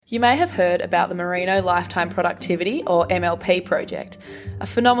You may have heard about the Merino Lifetime Productivity, or MLP Project, a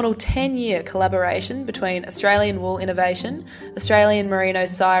phenomenal 10-year collaboration between Australian Wool Innovation, Australian Merino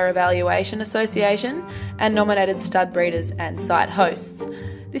Sire Evaluation Association, and nominated stud breeders and site hosts.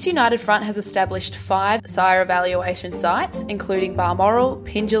 This united front has established 5 sire evaluation sites, including Balmoral,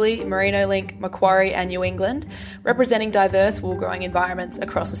 Pingelly, Merino Link, Macquarie and New England, representing diverse wool growing environments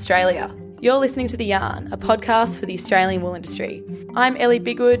across Australia. You're listening to The Yarn, a podcast for the Australian wool industry. I'm Ellie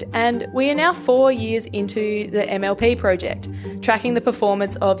Bigwood, and we are now 4 years into the MLP project, tracking the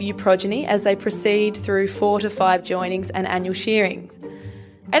performance of ewe progeny as they proceed through 4 to 5 joinings and annual shearings.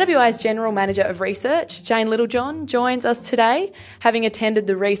 AWI's General Manager of Research, Jane Littlejohn, joins us today, having attended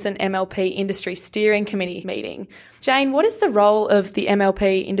the recent MLP Industry Steering Committee meeting. Jane, what is the role of the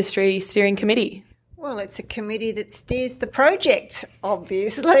MLP Industry Steering Committee? Well, it's a committee that steers the project,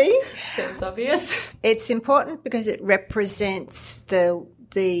 obviously. Seems obvious. It's important because it represents the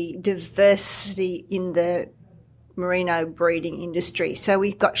diversity in the merino breeding industry. So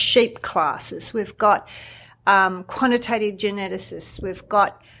we've got sheep classes, we've got quantitative geneticists, we've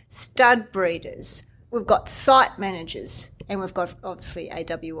got stud breeders, we've got site managers, and we've got obviously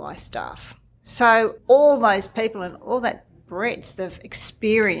AWI staff. So all those people and all that breadth of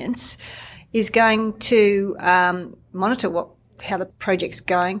experience is going to monitor how the project's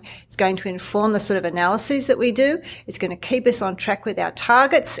going. It's going to inform the sort of analyses that we do. It's going to keep us on track with our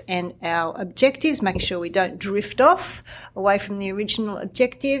targets and our objectives, making sure we don't drift off away from the original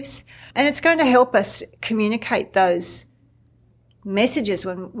objectives. And it's going to help us communicate those messages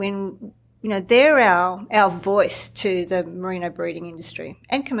when you know, they're our voice to the merino breeding industry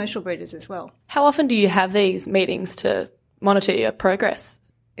and commercial breeders as well. How often do you have these meetings to monitor your progress?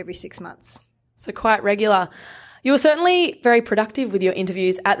 Every 6 months. So quite regular. You were certainly very productive with your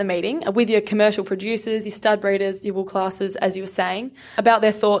interviews at the meeting, with your commercial producers, your stud breeders, your wool classes, as you were saying, about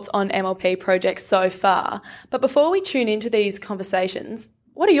their thoughts on MLP projects so far. But before we tune into these conversations,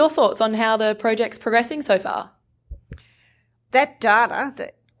 what are your thoughts on how the project's progressing so far? That data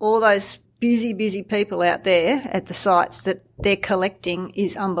that all those busy people out there at the sites that they're collecting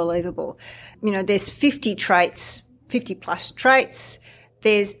is unbelievable. You know, there's 50 plus traits.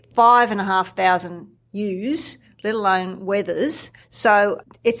 There's 5,500 ewes, let alone wethers. So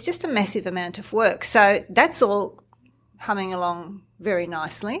it's just a massive amount of work. So that's all humming along very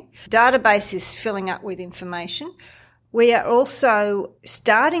nicely. Database is filling up with information. We are also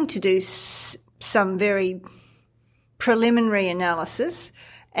starting to do some very preliminary analysis,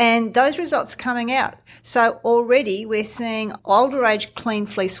 and those results are coming out. So already we're seeing older age clean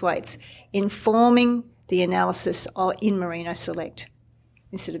fleece weights informing the analysis in Merino Select.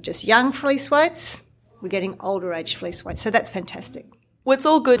 Instead of just young fleece weights, we're getting older age fleece weights. So that's fantastic. Well, it's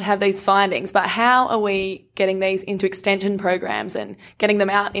all good to have these findings, but how are we getting these into extension programs and getting them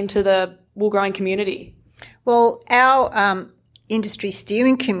out into the wool growing community? Well, our Industry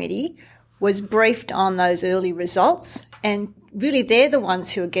Steering Committee was briefed on those early results, and really they're the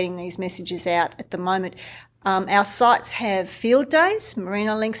ones who are getting these messages out at the moment. Our sites have field days.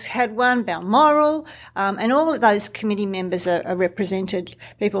 Merino Link's had one, Balmoral, and all of those committee members are represented.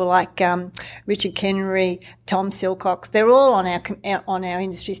 People like Richard Kennery, Tom Silcox, they're all on our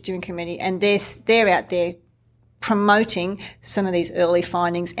Industry Steering Committee, and they're out there promoting some of these early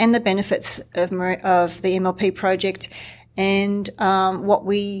findings and the benefits of the MLP project and what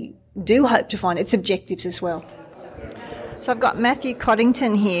we do hope to find, its objectives as well. So I've got Matthew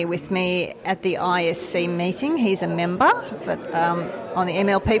Coddington here with me at the ISC meeting. He's a member on the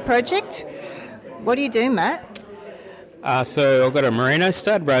MLP project. What do you do, Matt? So I've got a merino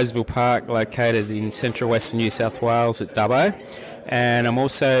stud, Roseville Park, located in central western New South Wales at Dubbo. And I'm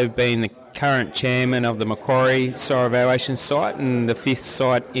also been the current chairman of the Macquarie Sire Evaluation site and the 5th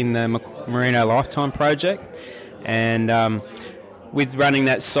site in the Merino Lifetime Project. And with running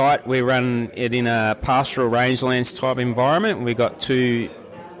that site, we run it in a pastoral rangelands type environment. We've got 2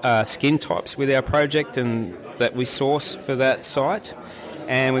 skin types with our project and that we source for that site.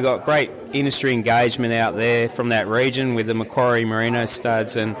 And we've got great industry engagement out there from that region with the Macquarie Merino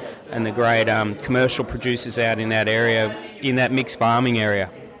studs and the great commercial producers out in that area, in that mixed farming area.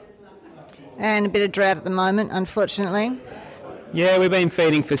 And a bit of drought at the moment, unfortunately. Yeah, we've been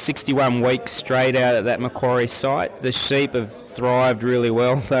feeding for 61 weeks straight out at that Macquarie site. The sheep have thrived really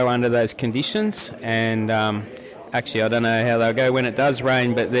well, though, under those conditions. And actually, I don't know how they'll go when it does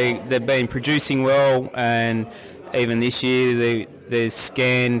rain, but they've been producing well. And even this year, there's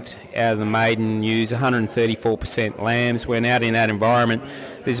scanned out of the maiden ewes 134% lambs. When out in that environment,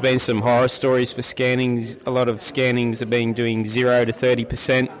 there's been some horror stories for scannings. A lot of scannings have been doing 0 to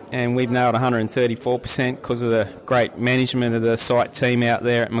 30%, and we've nailed 134% because of the great management of the site team out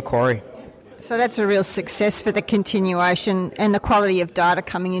there at Macquarie. So that's a real success for the continuation and the quality of data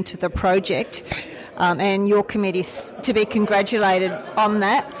coming into the project, and your committee's to be congratulated on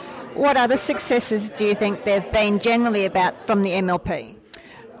that. What other successes do you think there have been generally about from the MLP?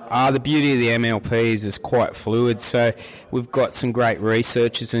 The beauty of the MLP is it's quite fluid, so we've got some great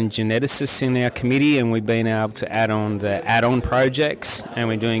researchers and geneticists in our committee, and we've been able to add on the add-on projects, and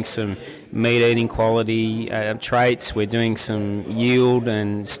we're doing some meat-eating quality traits, we're doing some yield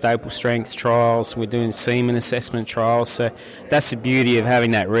and staple strength trials, we're doing semen assessment trials, so that's the beauty of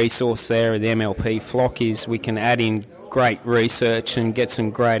having that resource there at the MLP flock, is we can add in great research and get some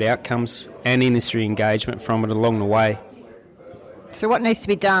great outcomes and industry engagement from it along the way. So what needs to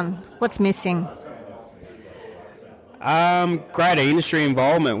be done? What's missing? Greater industry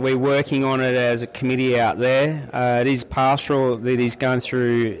involvement. We're working on it as a committee out there. It is pastoral. It is going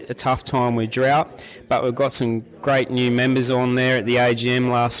through a tough time with drought, but we've got some great new members on there at the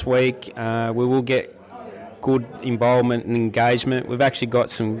AGM last week. We will get good involvement and engagement. We've actually got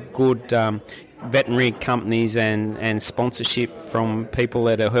some good veterinary companies and sponsorship from people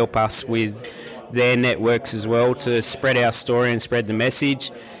that will help us with their networks as well to spread our story and spread the message.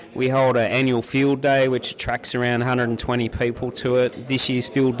 We hold an annual field day which attracts around 120 people to it. This year's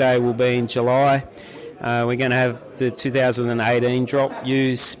field day will be in July. We're going to have the 2018 drop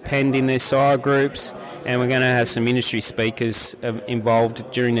ewes penned in their sire groups, and we're going to have some industry speakers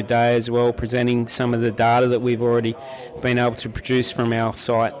involved during the day as well, presenting some of the data that we've already been able to produce from our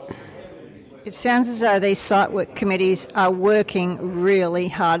site. It sounds as though these site work committees are working really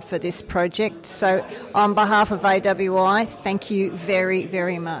hard for this project. So on behalf of AWI, thank you very,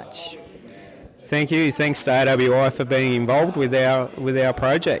 very much. Thank you. Thanks to AWI for being involved with our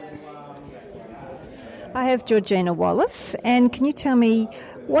project. I have Georgina Wallace, and can you tell me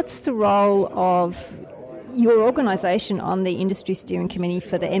what's the role of your organisation on the Industry Steering Committee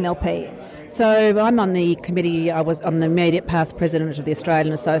for the MLP? So I'm on the committee. I'm the immediate past president of the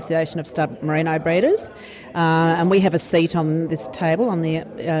Australian Association of Stud Merino Breeders, and we have a seat on this table, on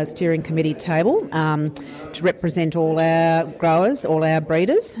the steering committee table, to represent all our growers, all our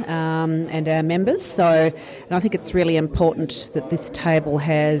breeders, and our members. And I think it's really important that this table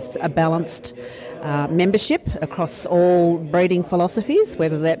has a balanced membership across all breeding philosophies,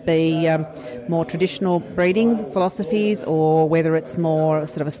 whether that be more traditional breeding philosophies or whether it's more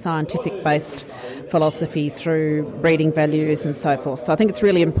sort of a scientific-based philosophy through breeding values and so forth. So I think it's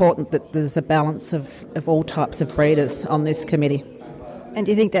really important that there's a balance of all types of breeders on this committee. And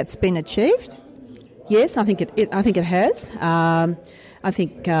do you think that's been achieved? Yes, I think it has. I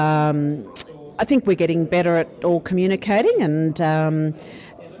think we're getting better at all communicating and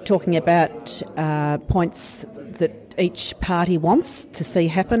talking about points that each party wants to see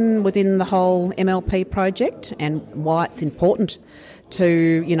happen within the whole MLP project and why it's important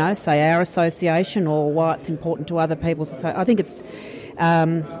to, say our association or why it's important to other people's association. I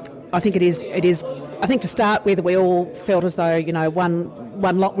think it is. I think to start with, we all felt as though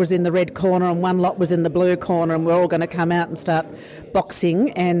one lot was in the red corner and one lot was in the blue corner, and we're all going to come out and start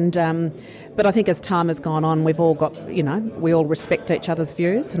boxing. And but I think as time has gone on, we've all got we all respect each other's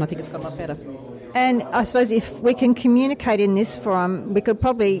views, and I think it's got a lot better. And I suppose if we can communicate in this forum, we could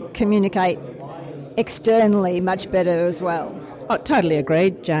probably communicate externally much better as well. I totally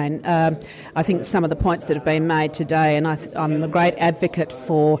agree, Jane. I think some of the points that have been made today, and I'm a great advocate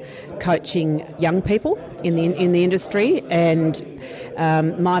for coaching young people in the industry, and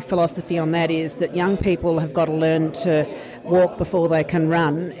my philosophy on that is that young people have got to learn to walk before they can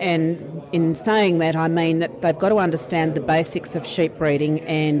run, and in saying that I mean that they've got to understand the basics of sheep breeding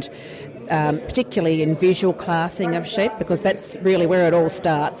and particularly in visual classing of sheep, because that's really where it all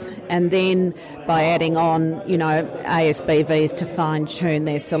starts. And then by adding on, ASBVs to fine-tune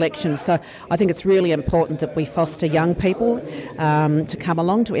their selection. So I think it's really important that we foster young people to come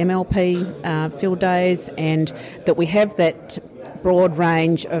along to MLP field days, and that we have that broad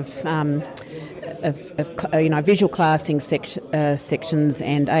range of visual classing sections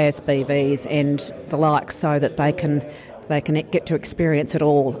and ASBVs and the like, so that they can get to experience it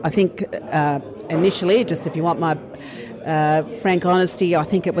all. I think initially, just if you want my frank honesty, I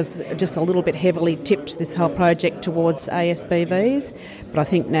think it was just a little bit heavily tipped, this whole project, towards ASBVs, but I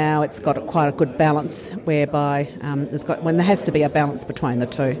think now it's got quite a good balance whereby there has to be a balance between the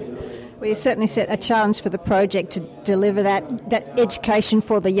two. Well, you certainly set a challenge for the project to deliver that education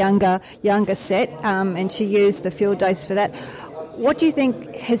for the younger set, and to use the field days for that. What do you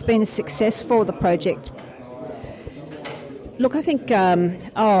think has been a success for the project? Look, I think,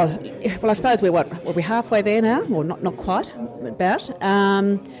 I suppose we're halfway there now, or not quite, about.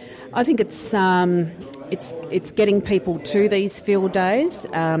 I think it's getting people to these field days,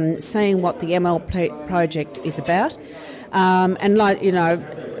 seeing what the MLP project is about, and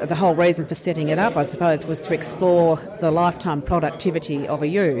the whole reason for setting it up, I suppose, was to explore the lifetime productivity of a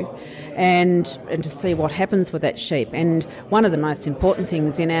ewe and to see what happens with that sheep. And one of the most important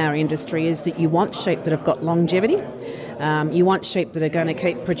things in our industry is that you want sheep that have got longevity. You want sheep that are going to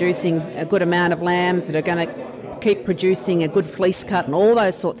keep producing a good amount of lambs, that are going to keep producing a good fleece cut and all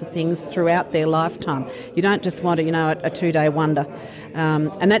those sorts of things throughout their lifetime. You don't just want a 2-day wonder.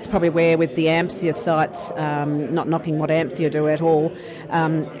 And that's probably where with the AMSIA sites, not knocking what AMSIA do at all,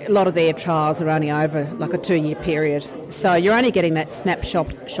 a lot of their trials are only over like a 2-year period. So you're only getting that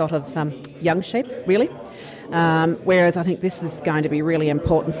snapshot of young sheep, really. Whereas I think this is going to be really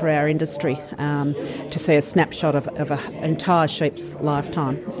important for our industry, to see a snapshot of an entire sheep's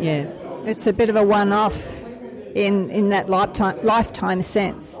lifetime. Yeah, it's a bit of a one-off in that lifetime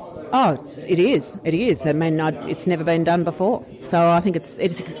sense. Oh, it is. I mean, it's never been done before. So I think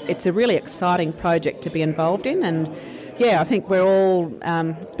it's a really exciting project to be involved in, and yeah, I think we're all.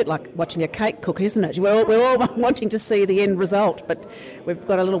 It's a bit like watching a cake cook, isn't it? We're all wanting to see the end result, but we've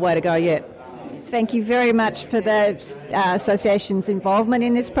got a little way to go yet. Thank you very much for the association's involvement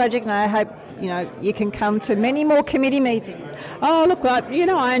in this project, and I hope you can come to many more committee meetings. Oh, look,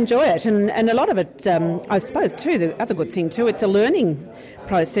 I enjoy it, and a lot of it, I suppose, too, the other good thing, too, it's a learning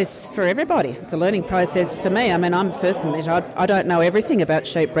process for everybody. It's a learning process for me. I mean, I'm first admit, I don't know everything about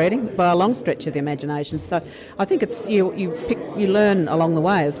sheep breeding by a long stretch of the imagination, so I think it's you learn along the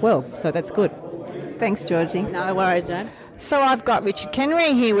way as well, so that's good. Thanks, Georgie. No worries, Jane. So I've got Richard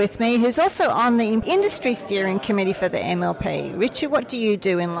Kennery here with me, who's also on the Industry Steering Committee for the MLP. Richard, what do you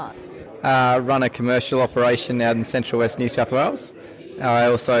do in life? Run a commercial operation out in Central West New South Wales. I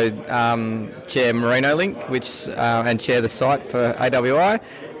also chair Merino Link, and chair the site for AWI,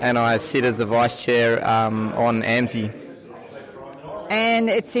 and I sit as the vice chair on AMSI. And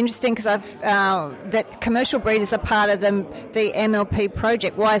it's interesting because that commercial breeders are part of the MLP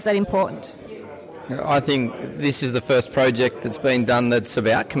project. Why is that important? I think this is the first project that's been done that's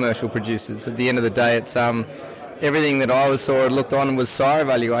about commercial producers. At the end of the day, it's everything that I looked on was sire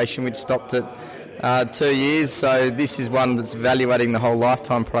evaluation, which stopped at 2 years. So this is one that's evaluating the whole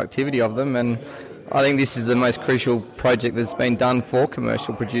lifetime productivity of them, and I think this is the most crucial project that's been done for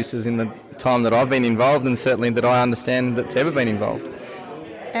commercial producers in the time that I've been involved, and certainly that I understand that's ever been involved.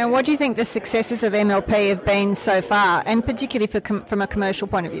 And what do you think the successes of MLP have been so far, and particularly from a commercial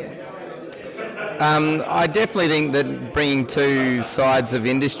point of view? I definitely think that bringing two sides of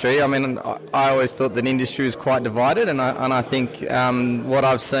industry, I mean, I always thought that industry was quite divided, and I think what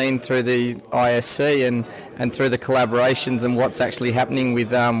I've seen through the ISC and through the collaborations and what's actually happening with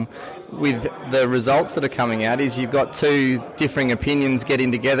the results that are coming out is you've got two differing opinions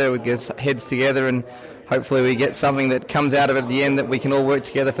getting together, with heads together, and hopefully we get something that comes out of it at the end that we can all work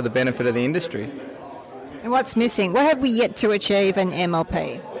together for the benefit of the industry. And what's missing? What have we yet to achieve in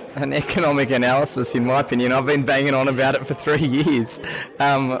MLP? An economic analysis, in my opinion. I've been banging on about it for 3 years.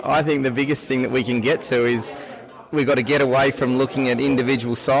 I think the biggest thing that we can get to is we've got to get away from looking at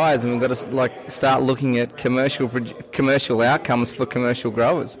individual size, and we've got to start looking at commercial outcomes for commercial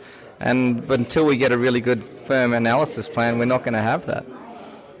growers. But until we get a really good firm analysis plan, we're not going to have that.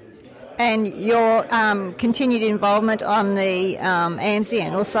 And your continued involvement on the AMSI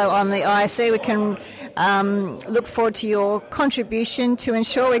and also on the ISC, we can look forward to your contribution to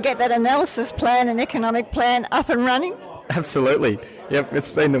ensure we get that analysis plan and economic plan up and running. Absolutely. Yep, it's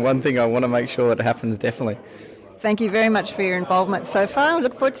been the one thing I want to make sure that happens, definitely. Thank you very much for your involvement so far. I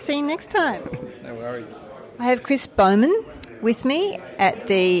look forward to seeing you next time. No worries. I have Chris Bowman with me at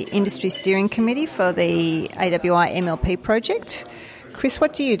the Industry Steering Committee for the AWI MLP project. Chris,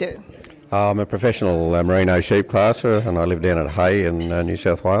 what do you do? I'm a professional Merino sheep classer, and I live down at Hay in New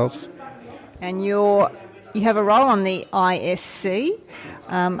South Wales. And you have a role on the ISC,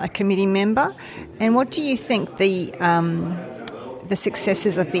 a committee member. And what do you think the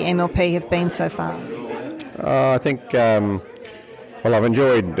successes of the MLP have been so far? I think, I've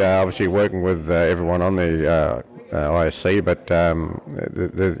enjoyed obviously working with everyone on the ISC, but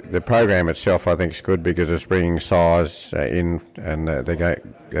the program itself I think is good because it's bringing size in, and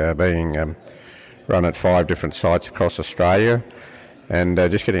they're being run at 5 different sites across Australia, and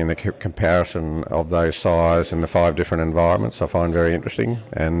just getting the comparison of those size in the 5 different environments I find very interesting,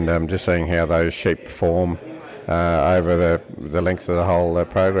 and just seeing how those sheep perform over the length of the whole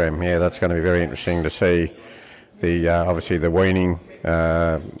program. Yeah, that's going to be very interesting to see the obviously the weaning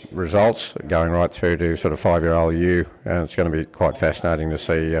results going right through to sort of 5-year-old ewe, and it's going to be quite fascinating to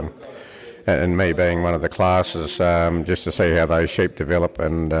see. And me being one of the classes, just to see how those sheep develop,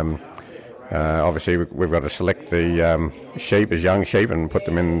 and obviously we've got to select the sheep as young sheep and put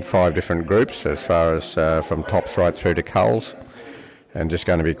them in 5 different groups as far as from tops right through to culls, and just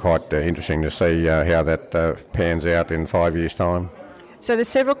going to be quite interesting to see how that pans out in 5 years' time. So there's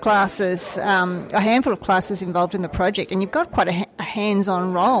several classes, a handful of classes involved in the project, and you've got quite a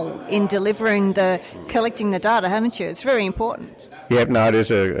hands-on role in collecting the data, haven't you? It's very important. Yep, no,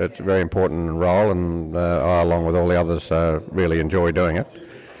 it's a very important role, and I, along with all the others, really enjoy doing it.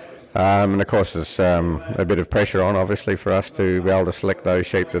 And of course, there's a bit of pressure on, obviously, for us to be able to select those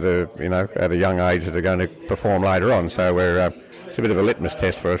sheep that are, at a young age that are going to perform later on. So it's a bit of a litmus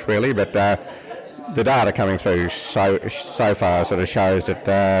test for us, really. But the data coming through so far sort of shows that,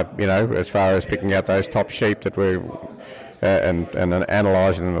 as far as picking out those top sheep that we're and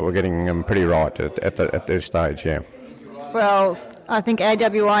analysing them, that we're getting them pretty right at this stage, yeah. Well, I think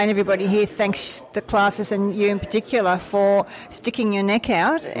AWI and everybody here thanks the classes, and you in particular, for sticking your neck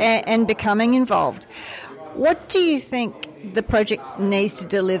out and becoming involved. What do you think the project needs to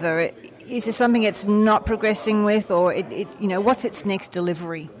deliver? Is there something it's not progressing with, or what's its next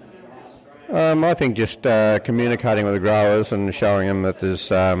delivery? I think just communicating with the growers and showing them that there's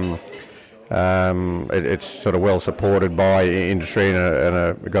it's sort of well supported by industry,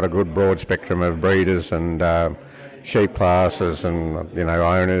 and we've got a good broad spectrum of breeders and sheep classes and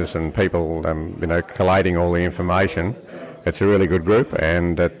owners and people collating all the information. It's a really good group,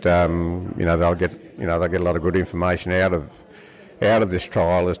 and that they'll get a lot of good information out of this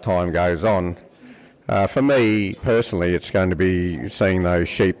trial as time goes on. For me personally, it's going to be seeing those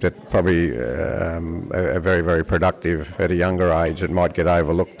sheep that probably are very, very productive at a younger age that might get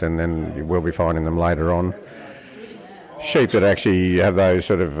overlooked, and then we'll be finding them later on. Sheep that actually have those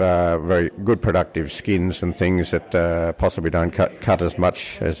sort of very good productive skins and things that possibly don't cut as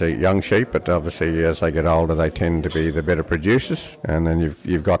much as a young sheep, but obviously as they get older they tend to be the better producers. And then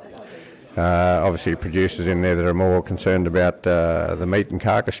you've got obviously producers in there that are more concerned about the meat and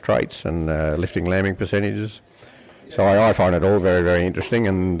carcass traits and lifting lambing percentages. So I find it all very, very interesting,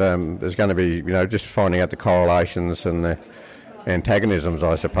 and there's going to be just finding out the correlations and the antagonisms,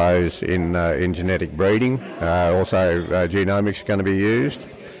 I suppose, in genetic breeding. Also, genomics is going to be used.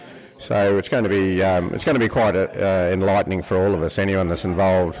 So it's going to be quite enlightening for all of us, anyone that's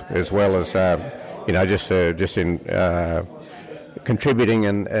involved, as well as just in contributing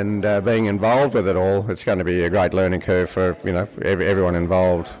and being involved with it all. It's going to be a great learning curve for everyone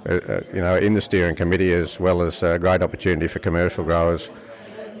involved, in the steering committee, as well as a great opportunity for commercial growers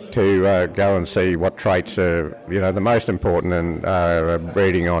to go and see what traits are, the most important and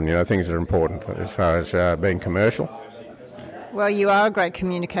breeding on, things that are important as far as being commercial. Well, you are a great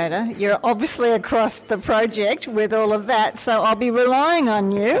communicator. You're obviously across the project with all of that, so I'll be relying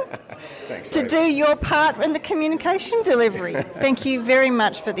on you to do your part in the communication delivery. Thank you very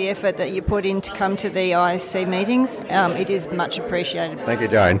much for the effort that you put in to come to the ISC meetings. It is much appreciated. Thank you,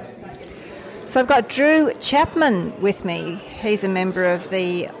 Jane. So I've got Drew Chapman with me. He's a member of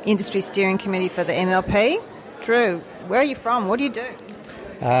the Industry Steering Committee for the MLP. Drew, where are you from? What do you do?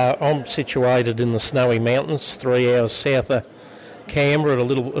 I'm situated in the Snowy Mountains, 3 hours south of Canberra, at a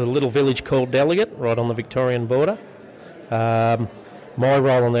little village called Delegate, right on the Victorian border. My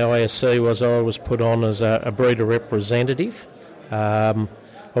role in the ISC was I was put on as a breeder representative. I've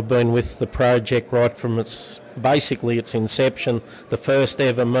been with the project right from its inception, the first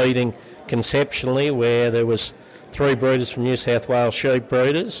ever meeting conceptually, where there was 3 breeders from New South Wales sheep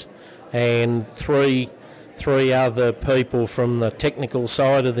breeders and three other people from the technical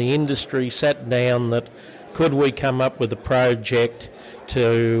side of the industry sat down that could we come up with a project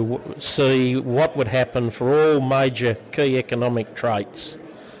to see what would happen for all major key economic traits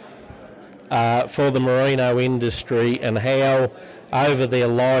for the merino industry, and how over their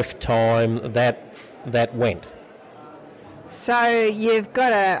lifetime that went. So you've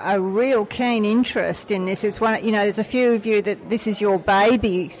got a real keen interest in this. It's one, there's a few of you that this is your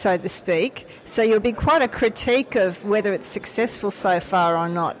baby, so to speak. So you'll be quite a critique of whether it's successful so far or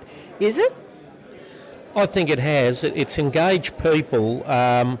not. Is it? I think it has. It's engaged people.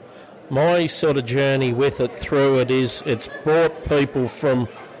 My sort of journey with it through it is it's brought people from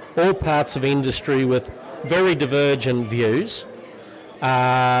all parts of industry with very divergent views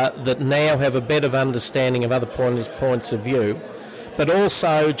that now have a better understanding of other points of view, but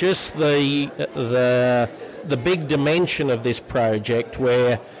also just the big dimension of this project,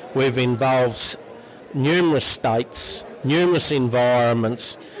 where we've involved numerous states, numerous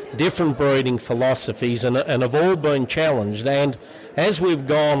environments, different breeding philosophies, and have all been challenged. And as we've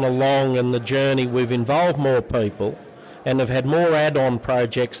gone along in the journey, we've involved more people and have had more add-on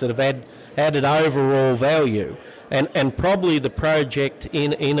projects that have added overall value. And probably the project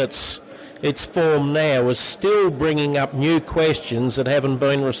in its form now is still bringing up new questions that haven't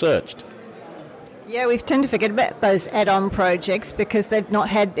been researched. Yeah, we tend to forget about those add-on projects because they've not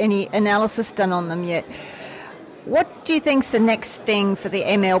had any analysis done on them yet. What do you think's the next thing for the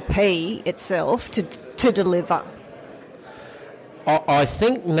MLP itself to deliver? I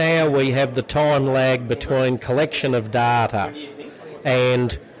think now we have the time lag between collection of data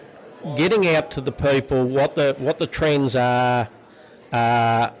and getting out to the people what the trends are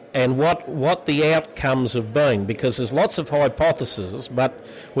and what the outcomes have been, because there's lots of hypotheses, but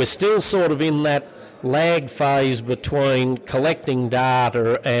we're still sort of in that lag phase between collecting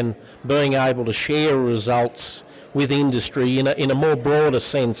data and being able to share results with industry in a more broader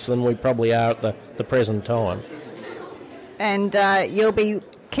sense than we probably are at the present time. And you'll be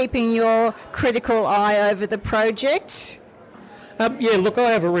keeping your critical eye over the project? Yeah, look,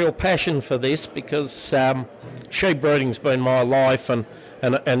 I have a real passion for this because sheep breeding's been my life, and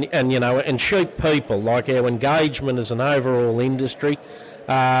you know, and sheep people, like our engagement as an overall industry.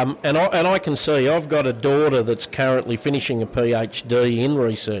 And I can see I've got a daughter that's currently finishing a PhD in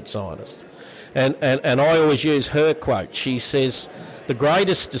research scientist, and I always use her quote. She says, "The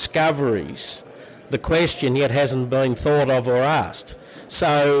greatest discoveries, the question yet hasn't been thought of or asked."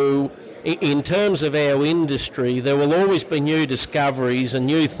 So in terms of our industry, there will always be new discoveries and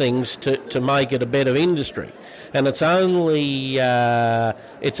new things to make it a better industry. And it's only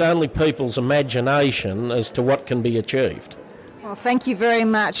people's imagination as to what can be achieved. Well, thank you very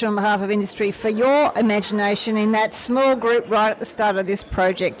much on behalf of industry for your imagination in that small group right at the start of this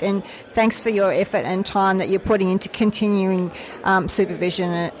project, and thanks for your effort and time that you're putting into continuing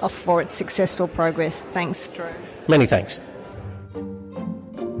supervision for its successful progress. Thanks, Drew. Many thanks.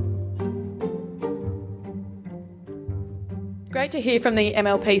 Great to hear from the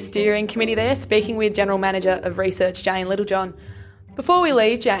MLP Steering Committee there, speaking with General Manager of Research, Jane Littlejohn. Before we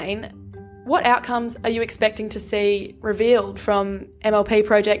leave, Jane, what outcomes are you expecting to see revealed from MLP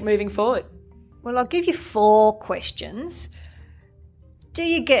Project moving forward? Well, I'll give you 4 questions. Do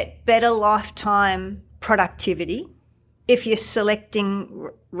you get better lifetime productivity if you're selecting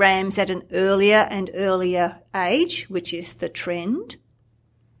rams at an earlier and earlier age, which is the trend?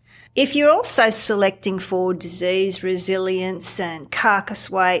 If you're also selecting for disease resilience and carcass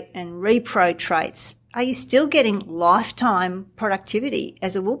weight and repro traits, are you still getting lifetime productivity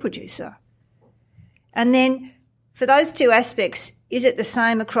as a wool producer? And then for those 2 aspects, is it the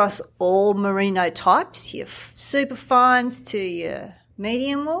same across all merino types, your superfines to your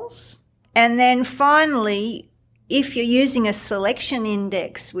medium wools? And then finally, if you're using a selection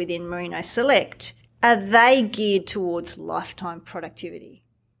index within Merino Select, are they geared towards lifetime productivity?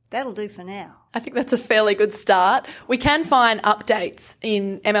 That'll do for now. I think that's a fairly good start. We can find updates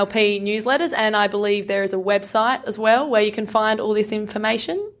in MLP newsletters, and I believe there is a website as well where you can find all this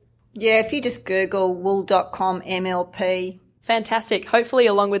information. Yeah, if you just Google wool.com MLP. Fantastic. Hopefully,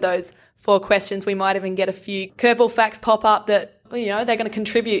 along with those 4 questions, we might even get a few curveball facts pop up that, you know, they're going to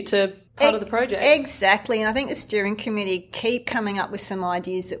contribute to part of the project. Exactly, and I think the steering committee keep coming up with some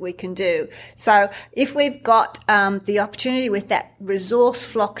ideas that we can do. So if we've got the opportunity with that resource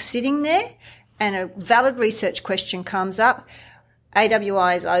flock sitting there and a valid research question comes up,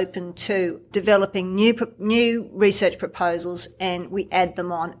 AWI is open to developing new research proposals, and we add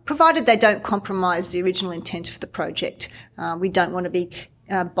them on, provided they don't compromise the original intent of the project. We don't want to be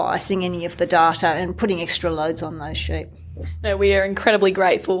biasing any of the data and putting extra loads on those sheep. No, we are incredibly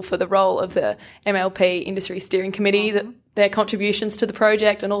grateful for the role of the MLP Industry Steering Committee, their contributions to the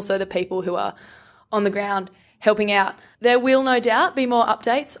project, and also the people who are on the ground helping out. There will no doubt be more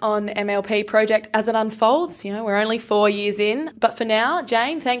updates on MLP Project as it unfolds. You know, we're only 4 years in. But for now,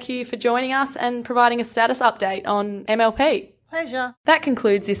 Jane, thank you for joining us and providing a status update on MLP. Pleasure. That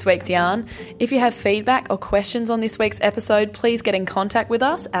concludes this week's yarn. If you have feedback or questions on this week's episode, please get in contact with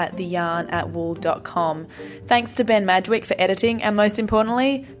us at theyarn@wool.com. Thanks to Ben Madgwick for editing, and most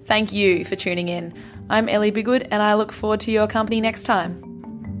importantly, thank you for tuning in. I'm Ellie Bigwood, and I look forward to your company next time.